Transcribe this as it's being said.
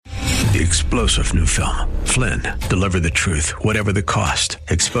The explosive new film, Flynn, Deliver the Truth, Whatever the Cost,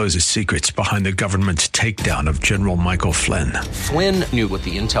 exposes secrets behind the government's takedown of General Michael Flynn. Flynn knew what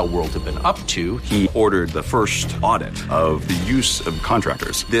the intel world had been up to. He ordered the first audit of the use of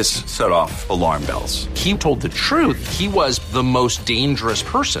contractors. This set off alarm bells. He told the truth. He was the most dangerous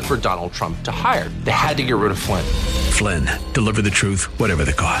person for Donald Trump to hire. They had to get rid of Flynn. Flynn, Deliver the Truth, Whatever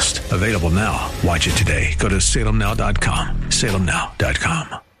the Cost. Available now. Watch it today. Go to salemnow.com.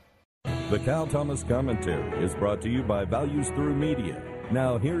 salemnow.com. The Cal Thomas Commentary is brought to you by Values Through Media.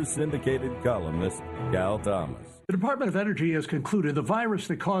 Now here's syndicated columnist Cal Thomas. The Department of Energy has concluded the virus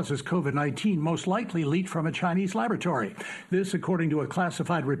that causes COVID-19 most likely leaked from a Chinese laboratory. This, according to a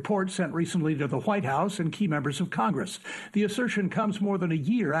classified report sent recently to the White House and key members of Congress. The assertion comes more than a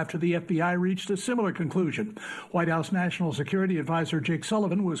year after the FBI reached a similar conclusion. White House National Security Advisor Jake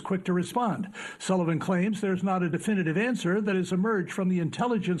Sullivan was quick to respond. Sullivan claims there's not a definitive answer that has emerged from the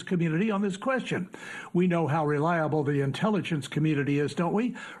intelligence community on this question. We know how reliable the intelligence community is, don't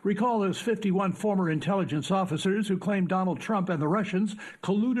we? Recall those 51 former intelligence officers who claimed Donald Trump and the Russians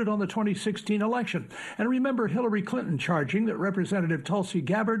colluded on the 2016 election. And remember Hillary Clinton charging that Representative Tulsi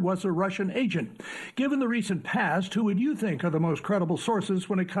Gabbard was a Russian agent. Given the recent past, who would you think are the most credible sources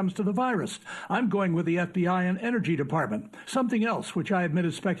when it comes to the virus? I'm going with the FBI and Energy Department. Something else, which I admit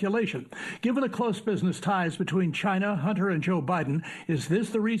is speculation. Given the close business ties between China, Hunter, and Joe Biden, is this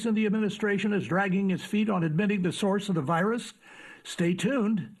the reason the administration is dragging its feet on admitting the source of the virus? Stay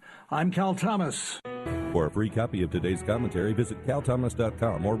tuned. I'm Cal Thomas. For a free copy of today's commentary, visit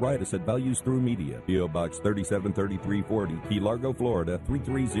calthomas.com or write us at Values Through Media, P.O. Box 373340, Key Largo, Florida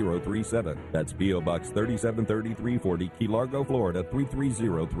 33037. That's P.O. Box 373340, Key Largo, Florida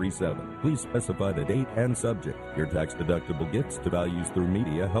 33037. Please specify the date and subject. Your tax-deductible gifts to Values Through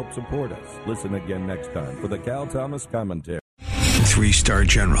Media help support us. Listen again next time for the Cal Thomas Commentary. Three-star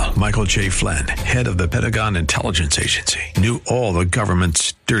General Michael J. Flynn, head of the Pentagon Intelligence Agency, knew all the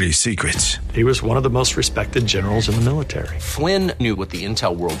government's dirty secrets. He was one of the most respected generals in the military. Flynn knew what the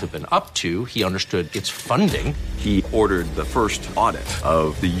intel world had been up to. He understood its funding. He ordered the first audit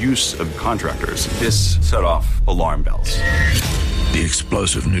of the use of contractors. This set off alarm bells. The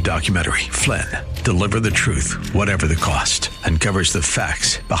explosive new documentary, Flynn, Deliver the Truth, Whatever the Cost, uncovers the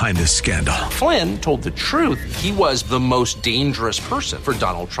facts behind this scandal. Flynn told the truth. He was the most dangerous person for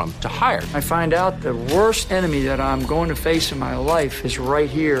Donald Trump to hire. I find out the worst enemy that I'm going to face in my life is right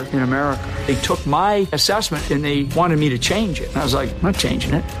here in America. They took my assessment and they wanted me to change it. And I was like, I'm not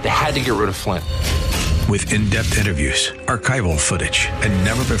changing it. They had to get rid of Flynn. With in-depth interviews, archival footage, and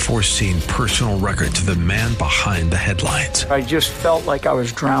never-before-seen personal records of the man behind the headlines. I just felt like I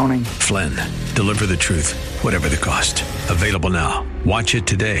was drowning. Flynn, Deliver the Truth, Whatever the Cost. Available now. Watch it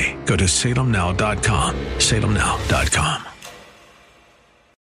today. Go to salemnow.com. salemnow.com.